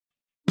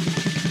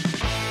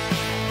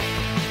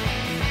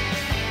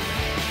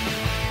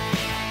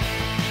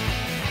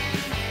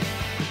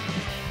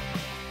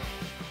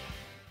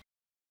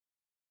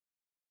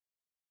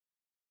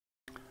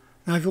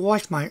Now, if you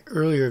watched my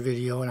earlier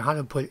video on how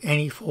to put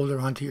any folder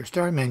onto your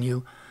start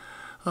menu,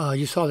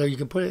 you saw that you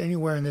can put it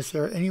anywhere in this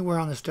area, anywhere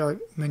on the start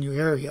menu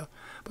area.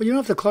 But you don't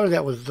have to clutter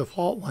that with the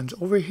default ones.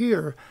 Over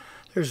here,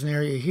 there's an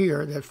area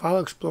here that File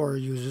Explorer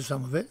uses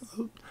some of it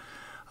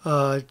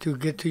to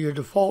get to your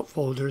default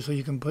folder, so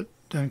you can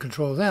then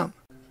control them.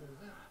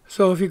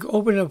 So if you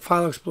open up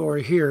File Explorer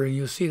here, and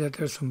you'll see that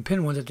there's some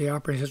pinned ones that the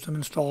operating system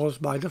installs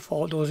by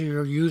default. Those are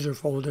your user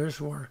folders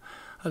for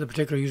the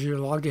particular user you're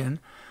logged in.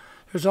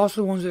 There's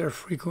also ones that are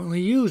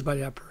frequently used by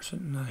that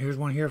person. Now, here's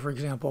one here, for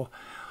example,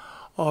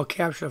 all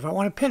capture. If I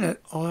want to pin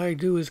it, all I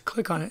do is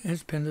click on it and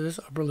it's pinned to this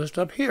upper list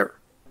up here.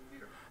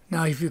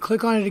 Now, if you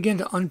click on it again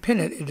to unpin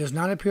it, it does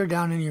not appear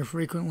down in your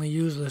frequently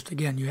used list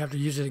again. You have to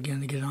use it again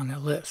to get it on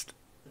that list.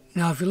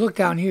 Now, if you look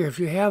down here, if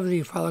you have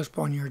the File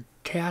Explorer on your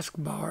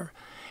taskbar,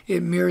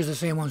 it mirrors the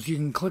same ones. You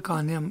can click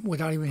on them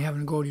without even having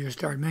to go to your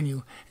start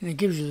menu, and it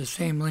gives you the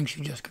same links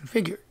you just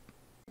configured.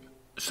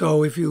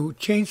 So if you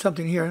change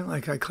something here,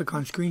 like I click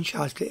on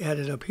screenshots to add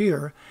it up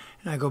here,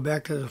 and I go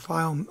back to the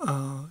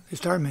the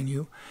start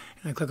menu,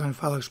 and I click on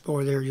File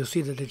Explorer there, you'll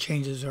see that the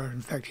changes are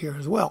in fact here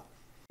as well.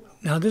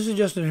 Now, this is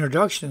just an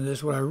introduction to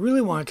this. What I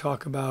really want to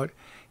talk about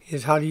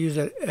is how to use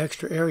that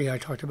extra area I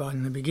talked about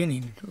in the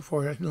beginning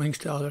for links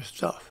to other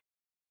stuff.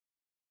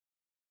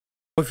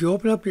 If you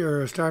open up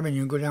your start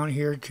menu and go down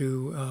here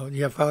to,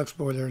 you have File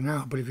Explorer there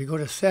now, but if you go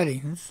to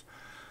Settings,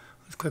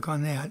 let's click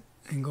on that,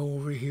 and go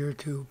over here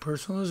to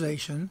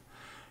Personalization,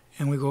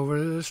 and we go over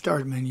to the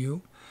Start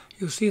menu,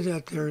 you'll see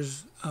that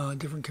there's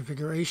different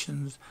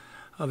configurations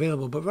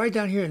available. But right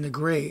down here in the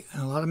gray,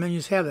 and a lot of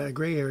menus have that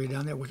gray area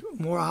down there with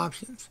more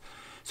options.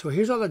 So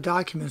here's all the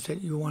documents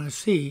that you want to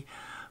see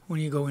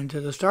when you go into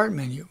the Start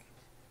menu.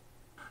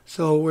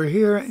 So we're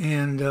here,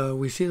 and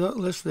we see the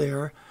list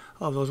there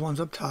of those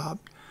ones up top.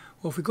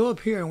 Well, if we go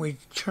up here and we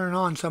turn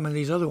on some of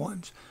these other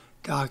ones,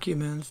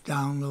 documents,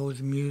 downloads,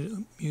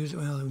 music,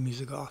 well, leave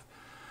music off.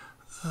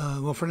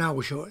 Well, for now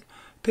we'll show it.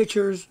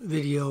 Pictures,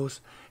 videos.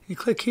 You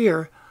click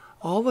here,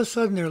 all of a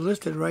sudden they're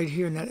listed right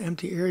here in that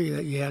empty area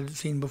that you hadn't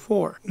seen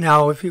before.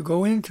 Now, if you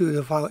go into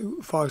the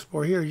File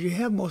Explorer here, you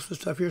have most of the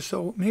stuff here,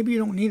 so maybe you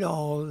don't need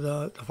all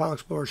the File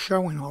Explorer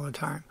showing all the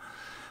time.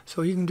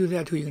 So you can do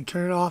that too. You can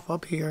turn it off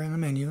up here in the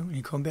menu, and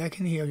you come back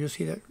in here, you'll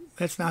see that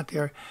that's not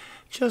there.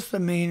 Just the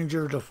main of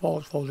your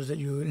default folders that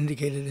you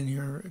indicated in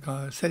your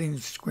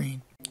settings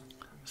screen.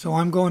 So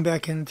I'm going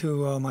back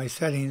into my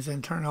settings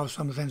and turn off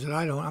some of the things that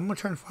I don't. I'm going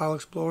to turn File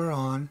Explorer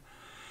on,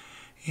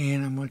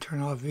 and I'm going to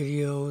turn off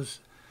videos,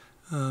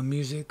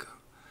 music,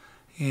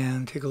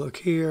 and take a look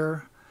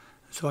here.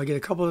 So I get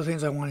a couple of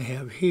things I want to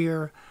have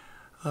here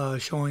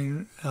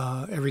showing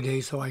every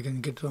day, so I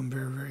can get to them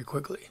very, very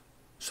quickly.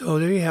 So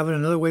there you have it,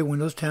 another way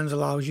Windows 10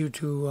 allows you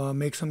to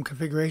make some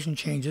configuration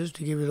changes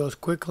to give you those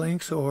quick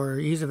links or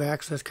ease of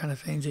access kind of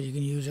things that you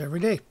can use every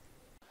day.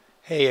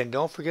 Hey, and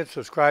don't forget to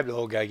subscribe to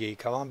Old Guy Geek.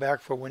 Come on back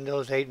for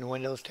Windows 8 and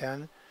Windows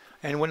 10,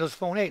 and Windows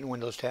Phone 8 and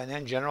Windows 10,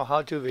 and general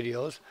how-to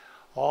videos,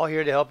 all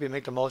here to help you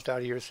make the most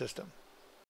out of your system.